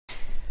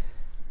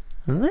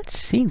let's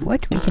see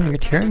what we can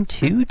return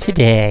to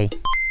today.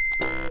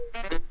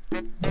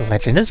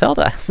 Legend of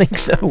Zelda: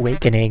 Link's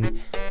Awakening.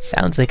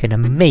 Sounds like an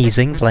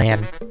amazing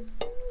plan.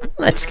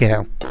 Let's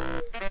go.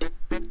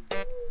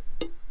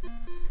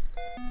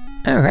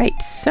 Alright,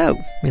 so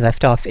we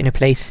left off in a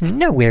place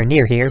nowhere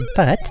near here,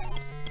 but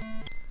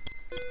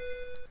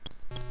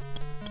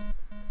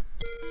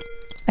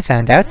I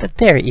found out that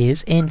there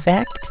is, in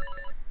fact,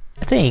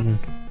 a thing.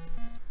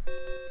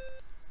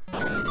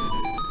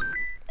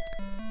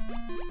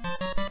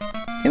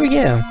 Here we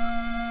go.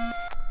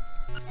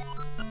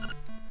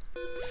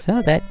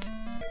 So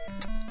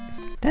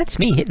that's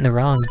me hitting the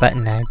wrong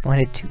button. I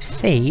wanted to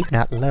save,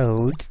 not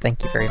load.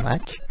 Thank you very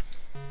much.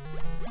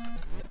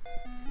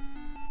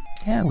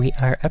 Yeah, we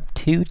are up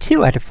to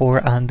 2 out of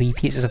 4 on the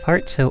Pieces of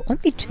Heart, so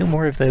only 2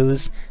 more of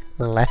those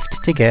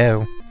left to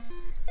go.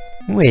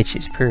 Which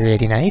is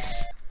pretty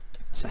nice.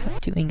 So how am I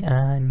doing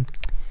on...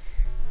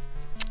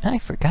 I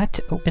forgot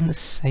to open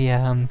this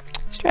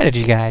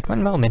strategy guide.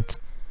 One moment.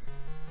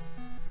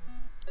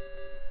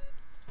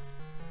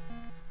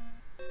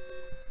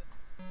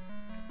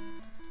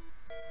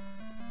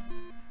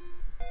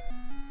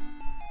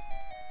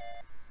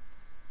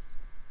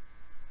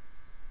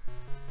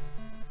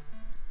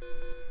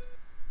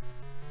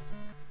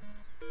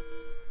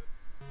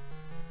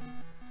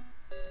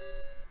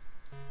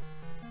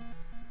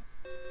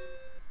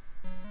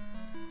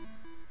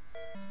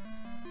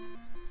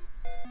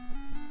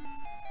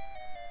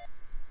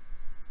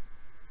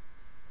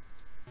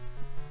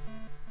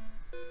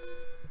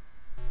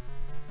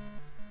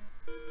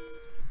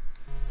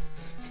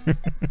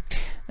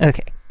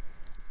 Okay.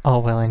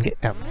 All well and good.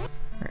 Oh,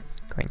 we're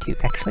going to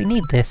actually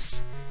need this.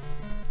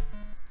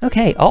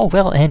 Okay, all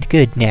well and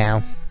good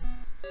now.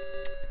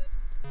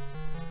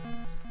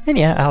 And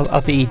yeah,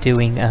 I'll be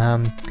doing,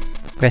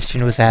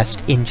 question was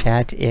asked in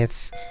chat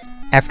if,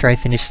 after I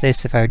finish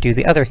this, if I would do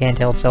the other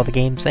handheld Zelda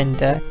games, and,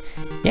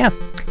 yeah.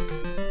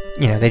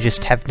 You know, they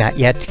just have not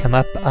yet come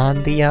up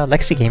on the,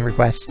 Lexi game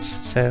requests,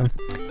 so...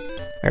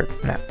 Or,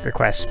 not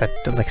requests, but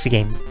the Lexi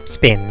game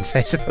spins,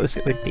 I suppose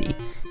it would be.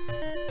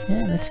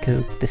 Yeah, let's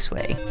go this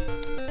way.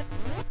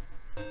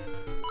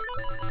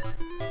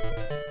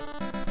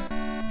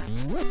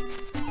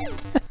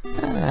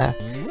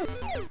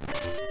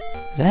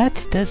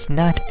 That does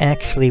not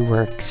actually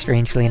work,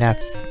 strangely enough.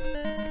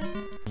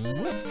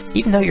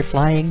 Even though you're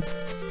flying,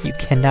 you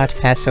cannot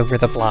pass over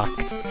the block.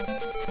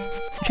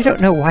 Which I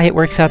don't know why it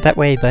works out that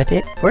way, but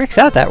it works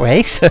out that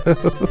way, so...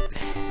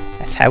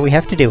 that's how we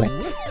have to do it.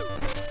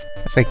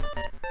 It's like...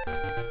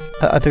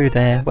 other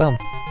than... well...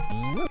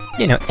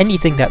 you know,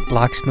 anything that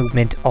blocks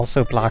movement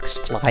also blocks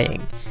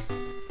flying.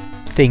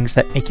 Things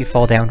that make you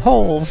fall down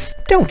holes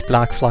don't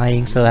block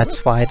flying, so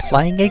that's why the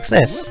flying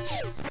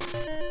exists.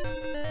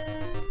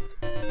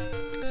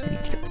 So we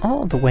need to go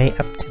all the way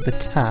up to the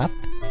top.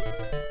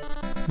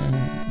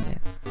 And,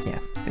 yeah,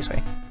 this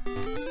way.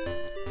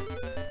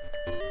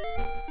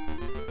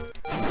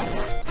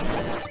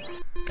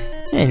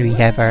 And we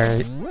have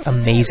our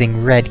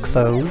amazing red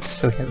clothes,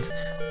 so we have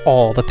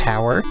all the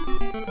power.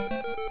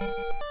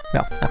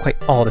 Well, not quite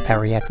all the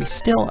power yet. We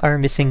still are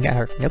missing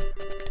our... nope,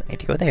 don't need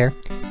to go there.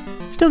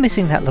 Still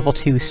missing that level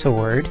 2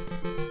 sword,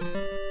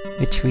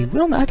 which we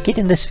will not get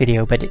in this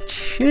video, but it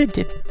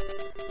should...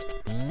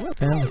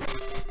 well...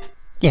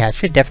 yeah, it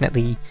should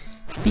definitely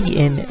be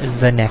in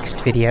the next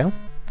video.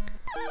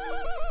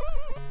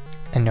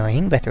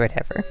 Annoying, but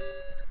whatever.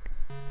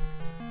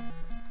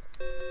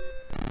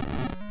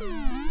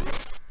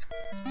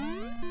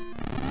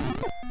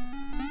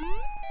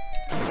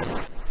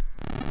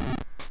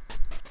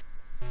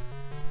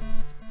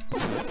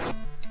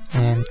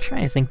 I'm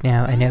trying to think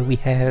now. I know we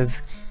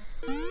have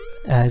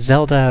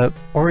Zelda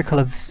Oracle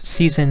of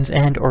Seasons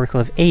and Oracle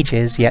of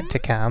Ages yet to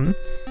come.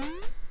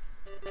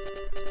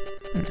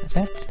 Is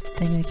that the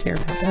thing I care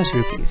about? Those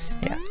rupees,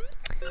 yeah.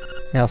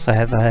 We also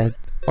have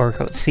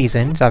Oracle of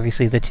Seasons.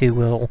 Obviously the two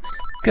will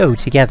go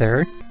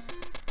together.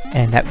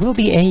 And that will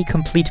be a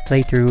complete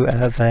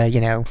playthrough of,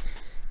 you know,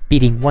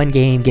 beating one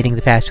game, getting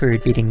the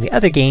password, beating the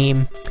other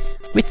game,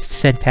 with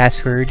said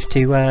password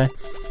to,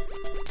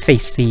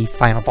 face the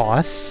final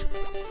boss.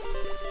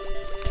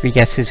 3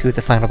 guesses who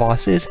the final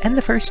boss is, and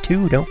the first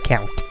 2 don't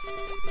count.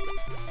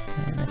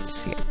 And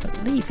let's see, I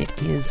believe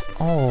it is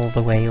all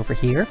the way over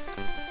here.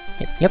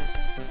 Yep.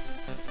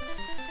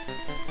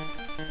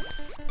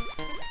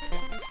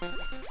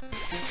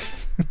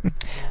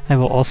 I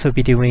will also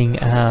be doing,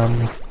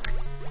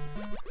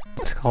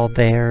 what's called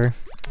there...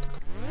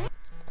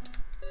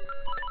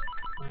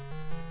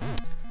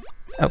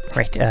 oh,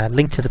 right,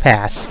 Link to the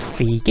Past,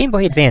 the Game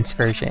Boy Advance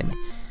version,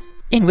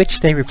 in which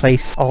they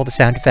replace all the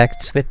sound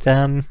effects with,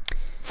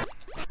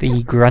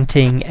 the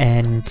grunting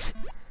and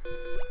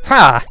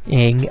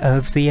ha-ing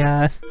of the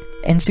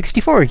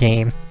N64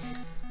 game.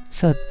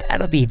 So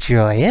that'll be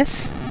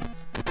joyous.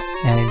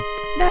 I'm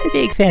not a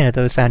big fan of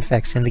those sound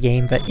effects in the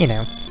game, but you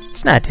know,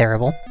 it's not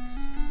terrible.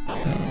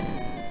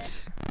 And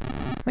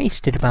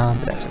wasted a bomb,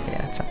 but that's okay,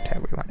 that's not how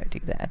we want to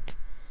do that.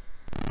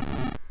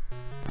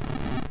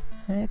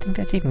 I think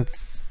that's even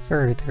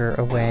further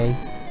away.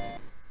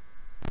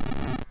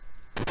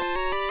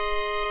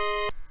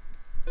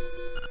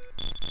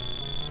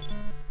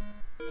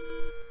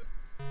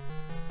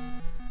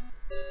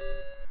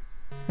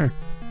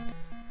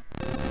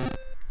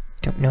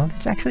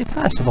 actually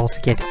possible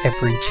to get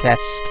every chest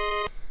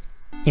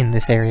in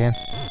this area.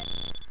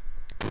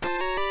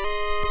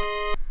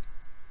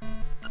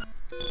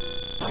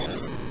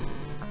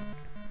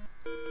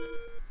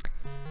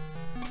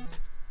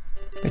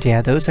 But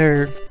yeah, those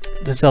are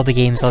the Zelda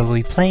games I will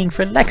be playing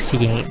for Lexi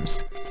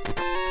Games.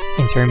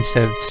 In terms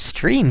of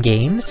stream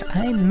games,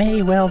 I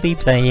may well be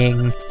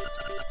playing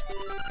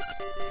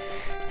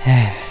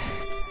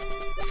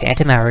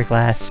Phantom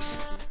Hourglass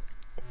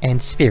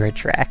and Spirit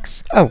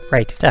Tracks. Oh,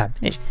 right,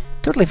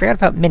 totally forgot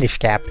about Minish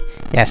Cap.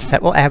 Yes,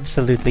 that will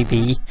absolutely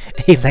be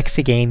a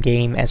Lexi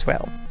game as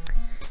well.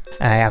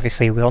 I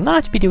obviously will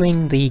not be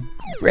doing the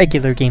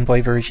regular Game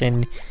Boy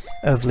version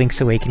of Link's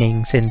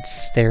Awakening,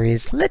 since there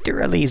is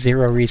literally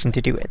zero reason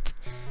to do it.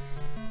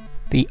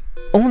 The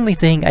only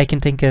thing I can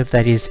think of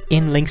that is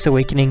in Link's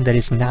Awakening that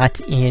is not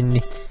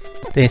in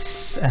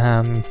this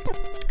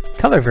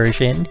color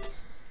version,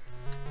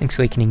 Link's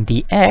Awakening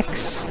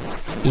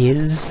DX,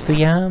 is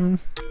the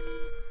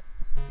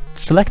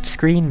select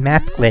screen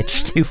map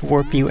glitch to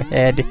warp you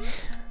ahead,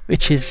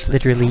 which is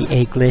literally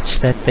a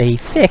glitch that they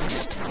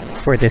fixed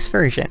for this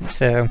version,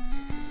 so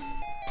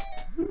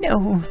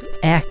no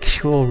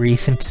actual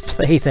reason to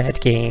play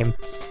that game.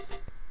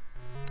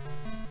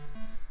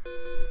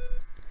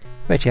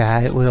 But yeah,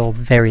 I will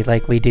very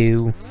likely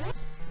do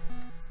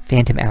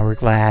Phantom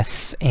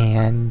Hourglass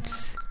and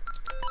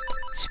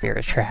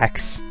Spirit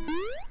Tracks.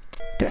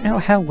 Don't know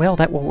how well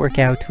that will work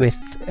out with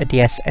a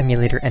DS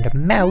emulator and a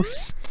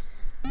mouse,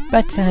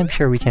 but I'm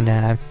sure we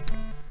can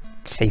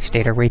safe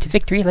state our way to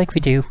victory like we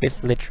do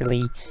with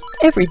literally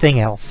everything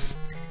else.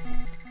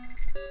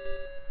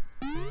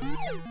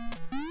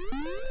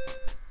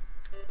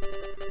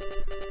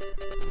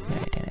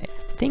 Right, and I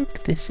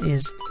think this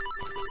is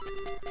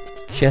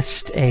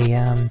just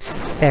a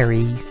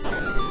fairy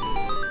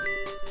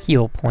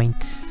heal point.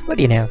 What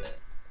do you know?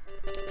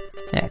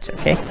 That's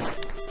okay.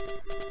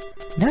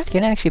 Not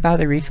gonna actually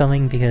bother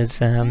refilling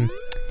because I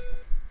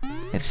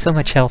have so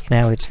much health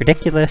now, it's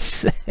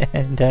ridiculous.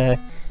 And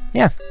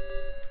yeah.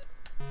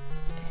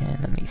 And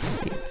let me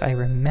see if I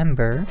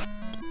remember.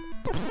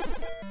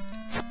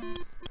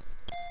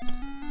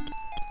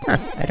 Huh,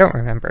 I don't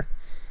remember.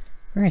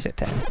 Where is it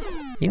then?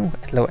 You,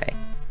 Eloe.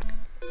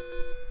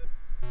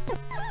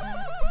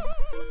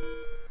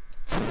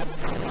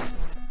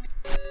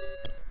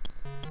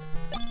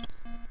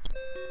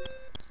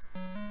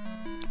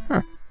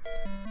 Huh.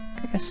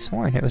 I could have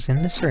sworn it was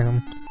in this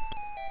room.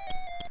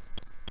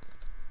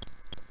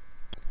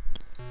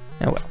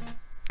 Oh well.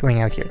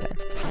 Going out here then.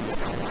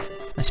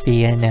 Must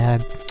be in a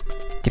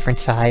different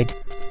side.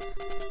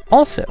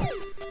 Also,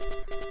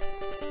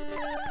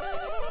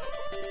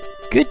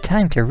 good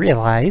time to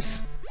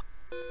realize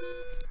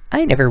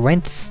I never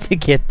went to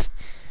get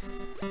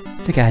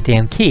the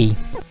goddamn key.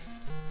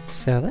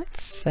 So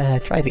let's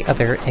try the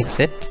other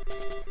exit.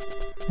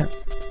 Oh,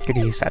 could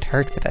have used that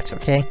heart, but that's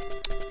okay.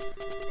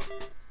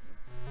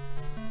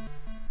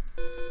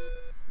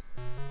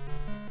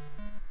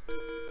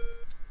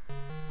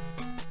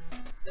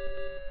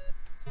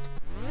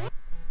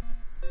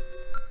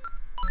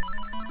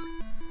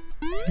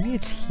 Maybe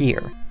it's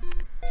here.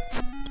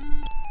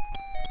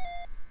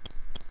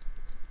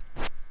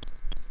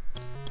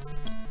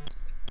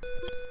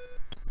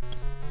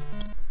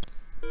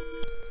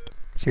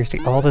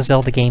 Seriously, all the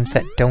Zelda games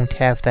that don't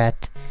have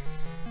that...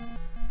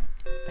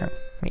 Oh,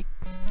 wait,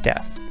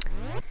 duh.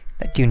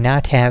 That do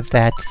not have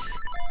that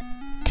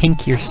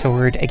tink your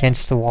sword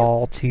against the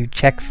wall to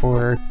check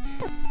for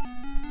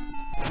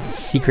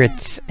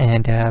secrets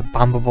and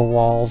bombable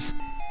walls.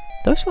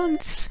 Those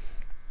ones,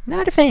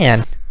 not a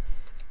fan.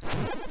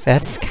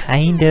 That's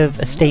kind of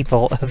a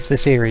staple of the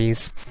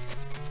series.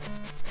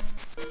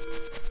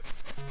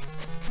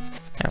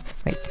 Oh,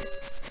 wait.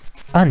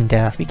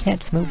 Unda, we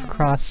can't move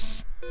across...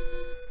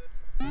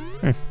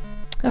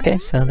 Okay,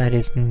 so that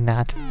is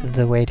not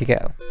the way to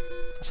go.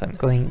 So I'm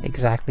going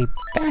exactly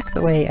back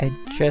the way I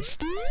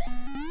just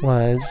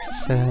was,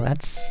 so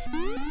that's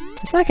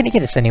not gonna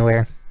get us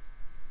anywhere.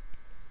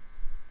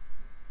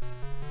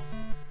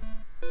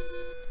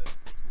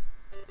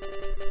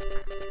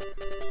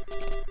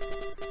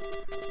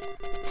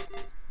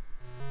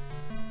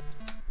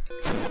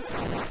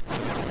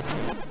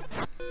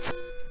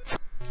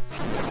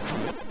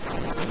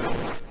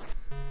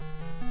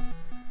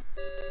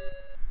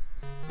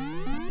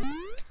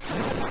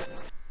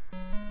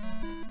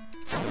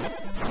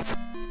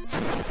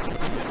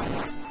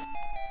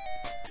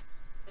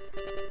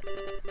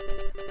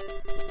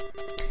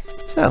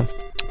 So,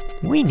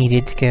 we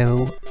needed to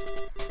go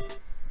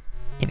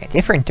in a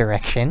different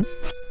direction.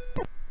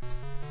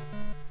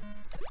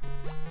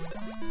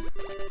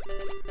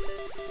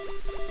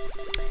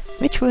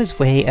 Which was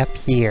way up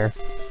here.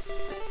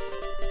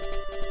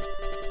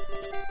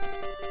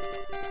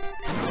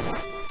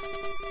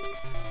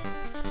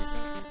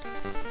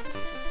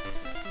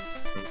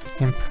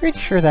 I'm pretty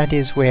sure that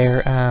is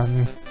where,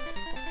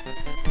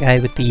 the guy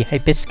with the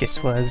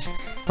hibiscus was.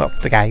 Well,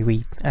 the guy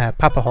we,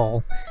 Papa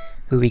Hole,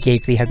 who we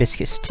gave the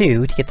hibiscus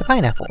to get the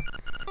pineapple.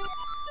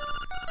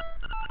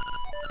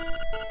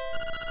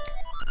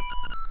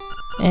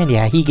 And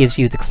yeah, he gives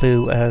you the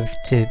clue of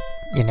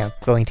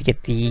going to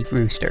get the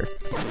Rooster.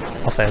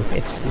 Also,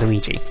 it's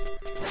Luigi.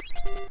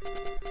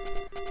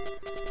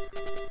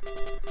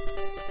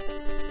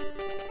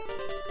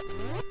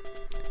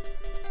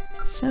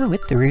 So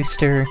with the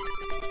Rooster,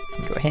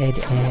 go ahead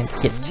and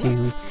get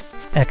to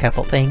a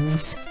couple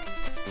things.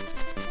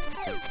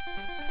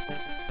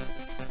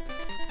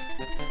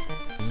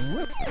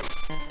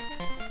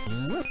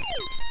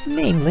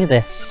 Namely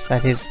this.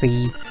 That is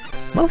the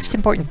most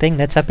important thing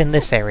that's up in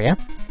this area.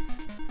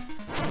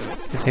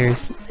 Because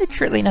there's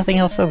literally nothing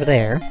else over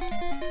there.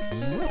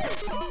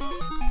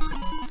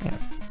 Yeah,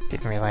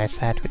 didn't realize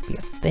that would be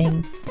a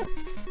thing.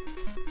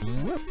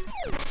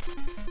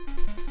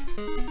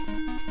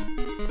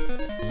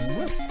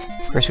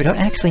 Of course, we don't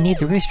actually need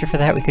the Rooster for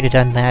that. We could have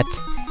done that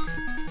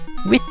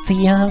with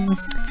the,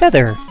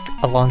 feather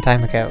a long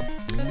time ago.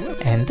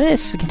 And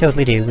this we can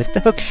totally do with the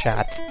hook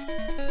shot.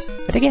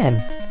 But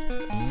again,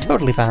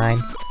 totally fine.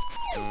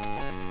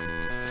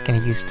 Just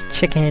gonna use the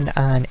chicken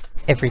on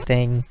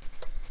everything.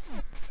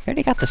 I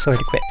already got the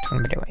sword equipped. What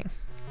am I doing?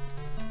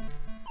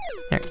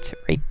 Alright, so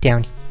right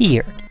down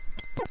here.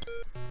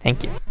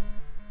 Thank you.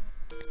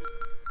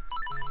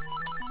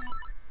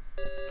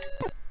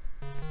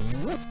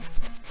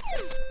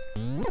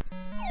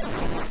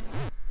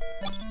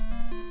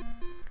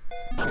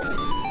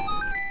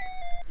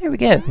 There we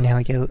go. Now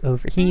we go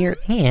over here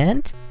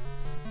and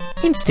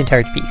instant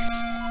heart piece.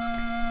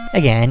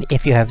 Again,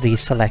 if you have the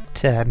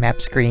select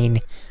map screen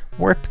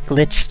warp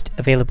glitched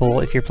available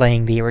if you're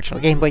playing the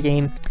original Game Boy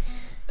game,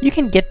 you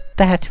can get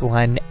that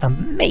one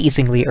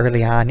amazingly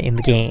early on in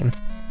the game.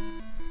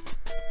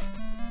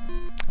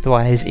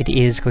 Otherwise, it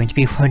is going to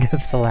be one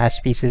of the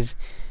last pieces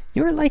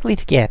you're likely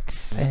to get,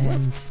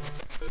 and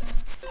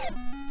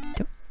I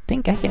don't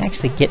think I can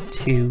actually get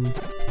to...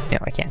 No,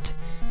 I can't.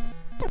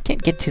 I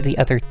can't get to the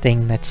other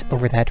thing that's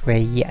over that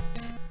way yet.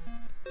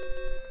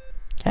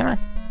 Come on.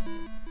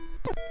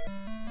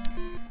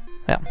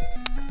 Well,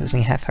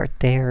 losing a half heart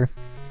there.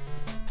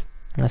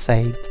 Unless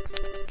I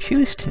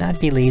choose to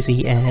not be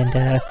lazy and,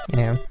 get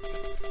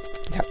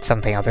out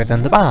something other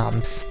than the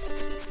bombs.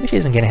 Which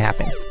isn't gonna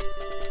happen.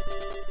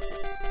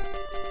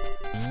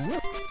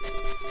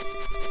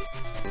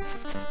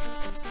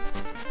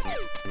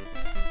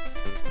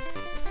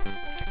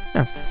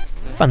 Oh,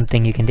 fun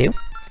thing you can do.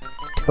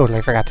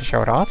 Totally forgot to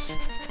show it off.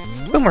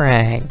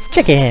 Boomerang!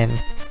 Chicken!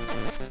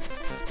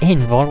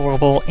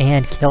 Invulnerable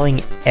and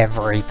killing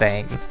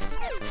everything.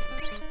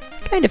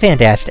 Kinda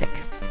fantastic.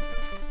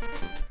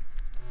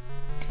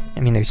 I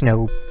mean, there's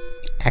no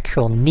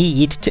actual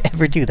need to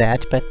ever do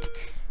that, but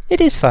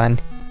it is fun.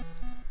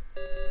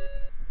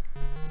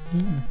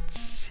 Let's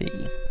see.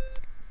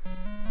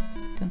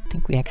 Don't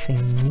think we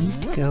actually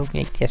need to go...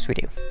 Yes, we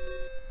do.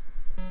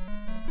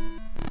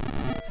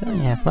 So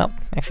yeah, well,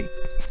 actually,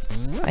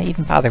 why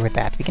even bother with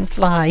that? We can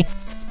fly!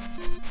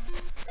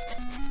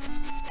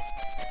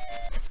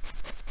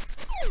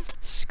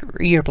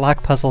 Screw your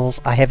block puzzles,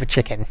 I have a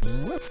chicken.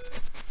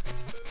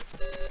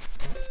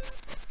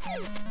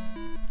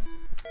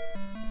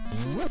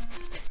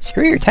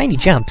 Screw your tiny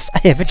jumps, I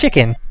have a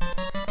chicken!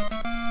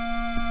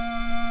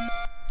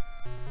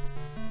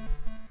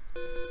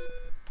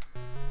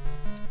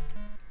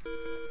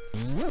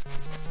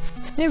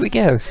 There we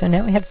go, so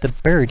now we have the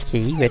bird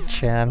key,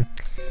 which,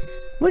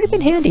 would have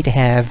been handy to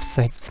have,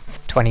 like,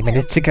 20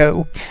 minutes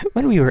ago,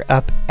 when we were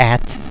up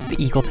at the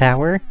Eagle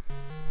Tower.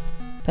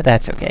 But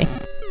that's okay.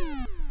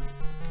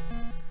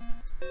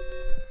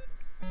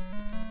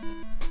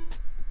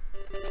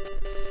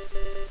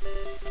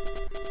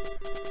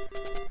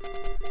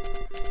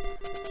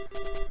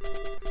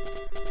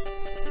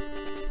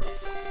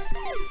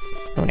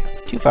 Oh no,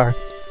 too far.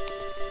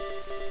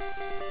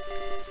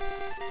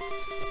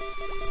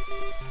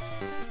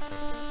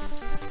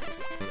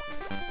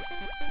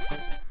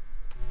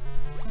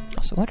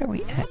 So what are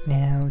we at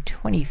now?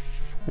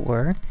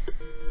 24.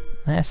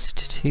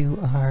 Last two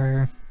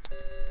are...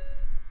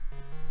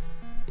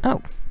 Oh!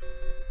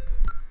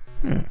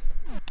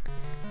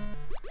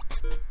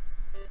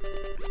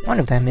 One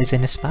of them is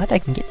in a spot I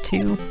can get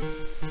to,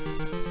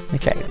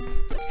 which I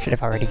should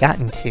have already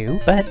gotten to,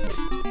 but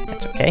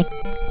that's okay.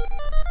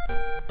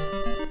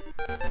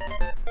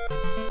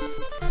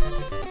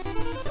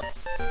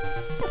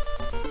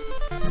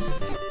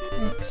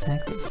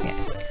 Exactly, yeah.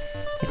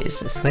 It is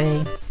this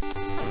way.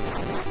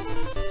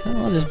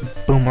 I'll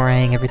just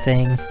boomerang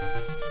everything.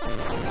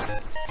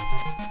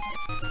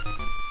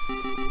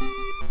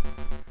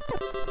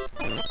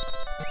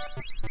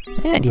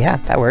 And yeah,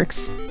 that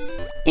works.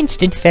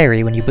 Instant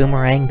fairy when you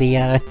boomerang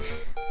the,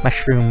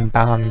 mushroom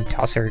bomb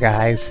tosser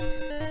guys.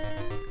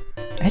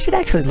 I should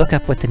actually look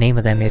up what the name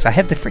of them is. I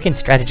have the freaking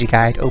strategy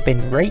guide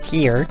open right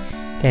here.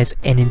 It has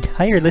an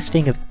entire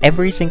listing of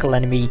every single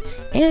enemy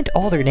and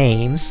all their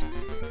names.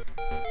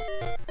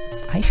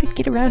 I should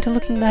get around to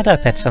looking that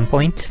up at some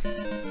point.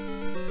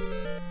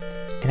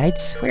 And I'd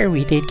swear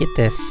we did get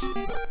this.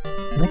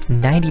 I'm like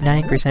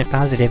 99%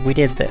 positive we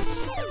did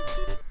this.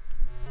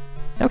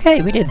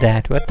 Okay, we did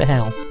that. What the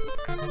hell?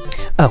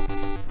 Oh.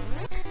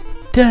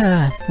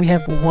 Duh! We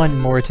have one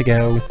more to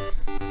go.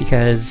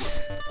 because...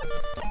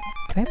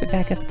 Do I have it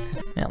back up?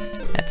 No,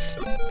 that's...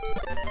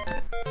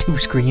 2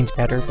 screens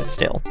better, but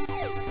still.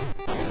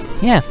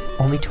 Yeah,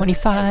 only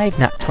 25,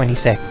 not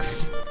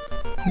 26.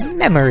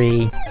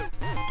 Memory!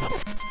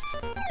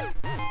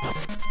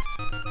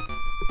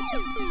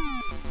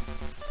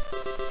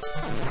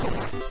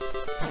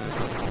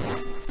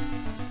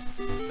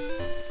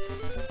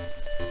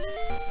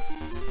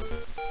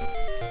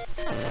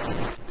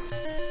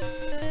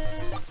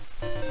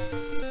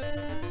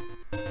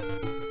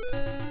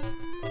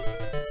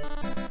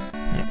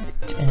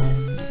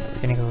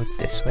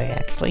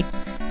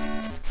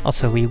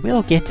 Also, we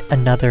will get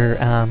another,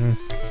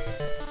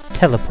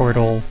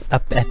 teleportal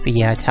up at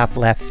the, top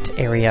left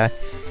area,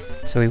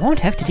 so we won't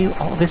have to do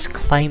all this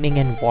climbing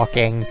and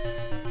walking.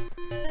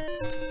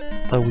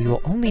 Though we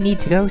will only need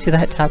to go to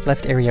that top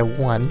left area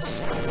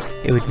once.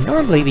 It would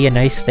normally be a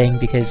nice thing,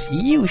 because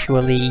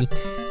usually,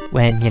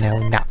 when, you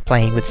know, not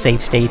playing with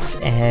save states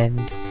and...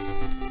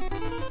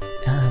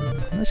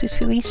 when was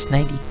this released?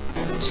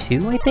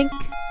 92, I think?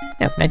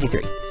 No,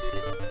 93.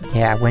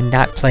 Yeah, when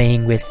not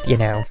playing with, you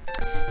know,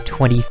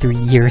 23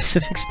 years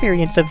of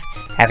experience of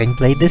having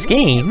played this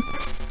game.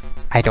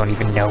 I don't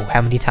even know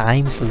how many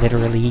times,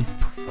 literally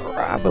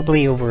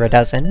probably over a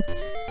dozen.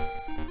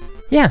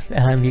 Yeah,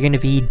 you're gonna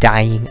be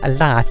dying a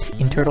lot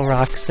in Turtle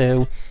Rock,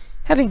 so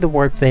having the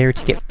warp there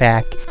to get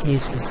back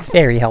is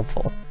very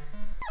helpful.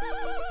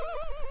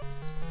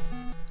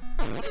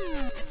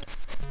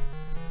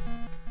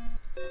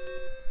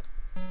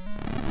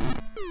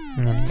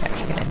 And I'm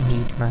actually gonna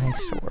need my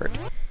sword.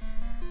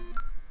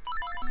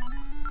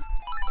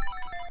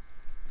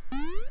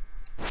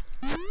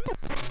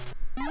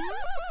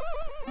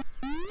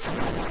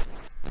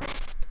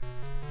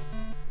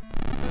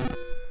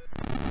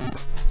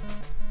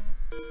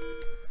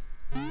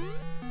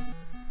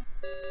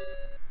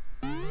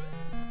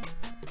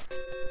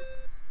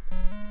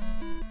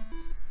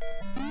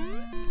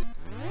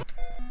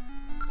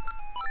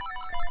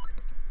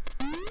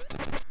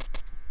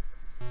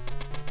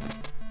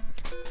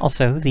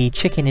 Also, the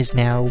chicken is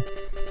now,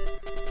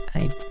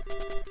 I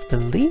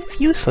believe,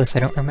 useless. I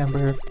don't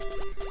remember.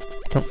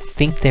 I don't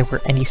think there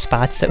were any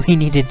spots that we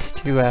needed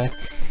to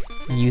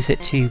use it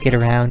to get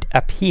around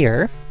up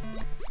here.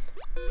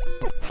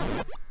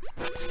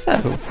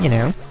 So, you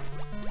know.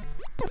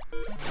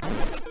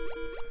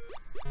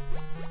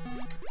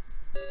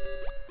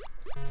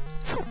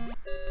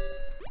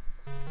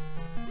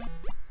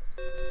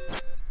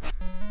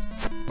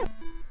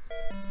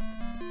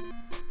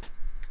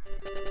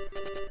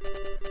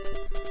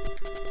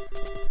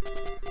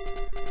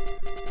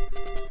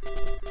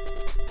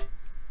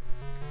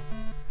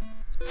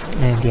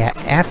 And yeah,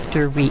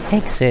 after we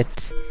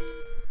exit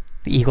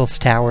the Eagle's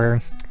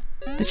Tower,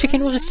 the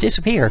chicken will just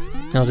disappear.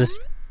 It'll just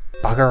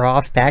bugger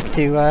off back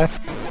to,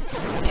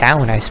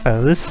 town, I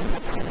suppose.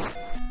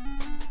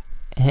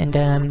 And,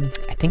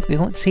 I think we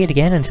won't see it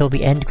again until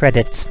the end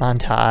credits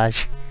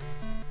montage.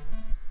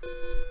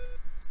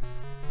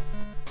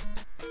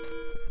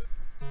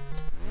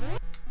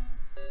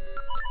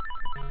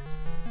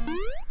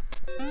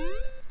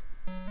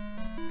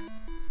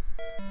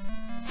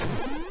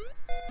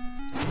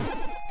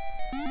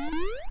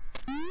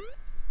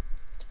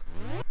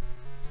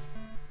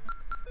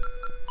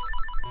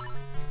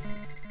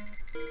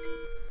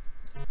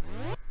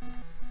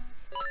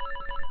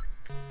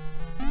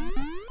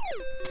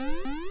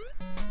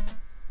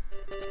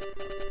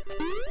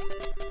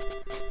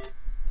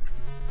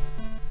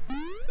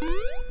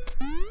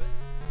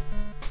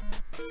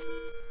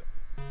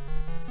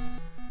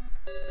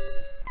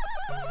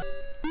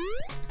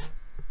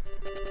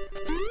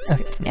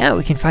 Okay, now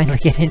we can finally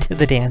get into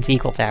the damn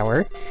Eagle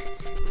Tower.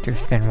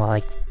 There's been, well,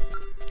 like,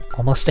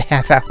 almost a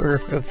half hour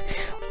of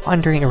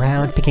wandering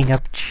around, picking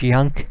up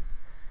junk.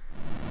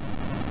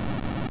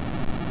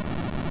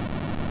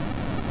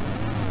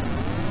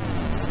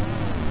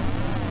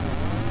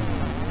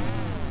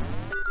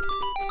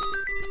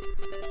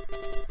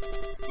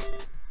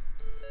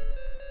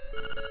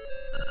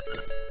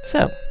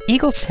 So,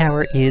 Eagle's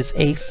Tower is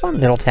a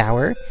fun little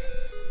tower.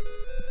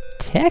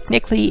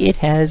 Technically, it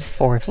has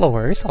 4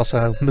 floors,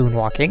 also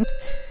moonwalking.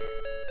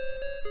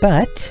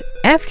 But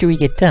after we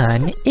get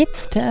done,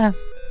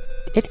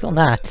 it will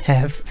not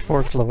have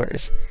 4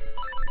 floors.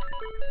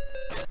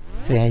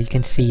 So yeah, you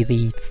can see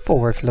the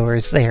 4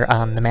 floors there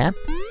on the map.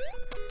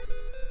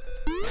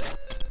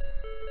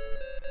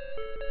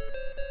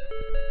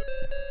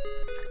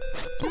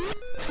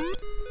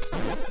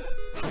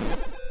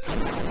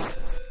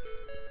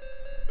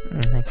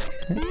 I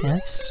could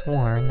have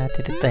sworn that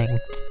did a thing.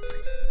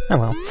 Oh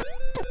well.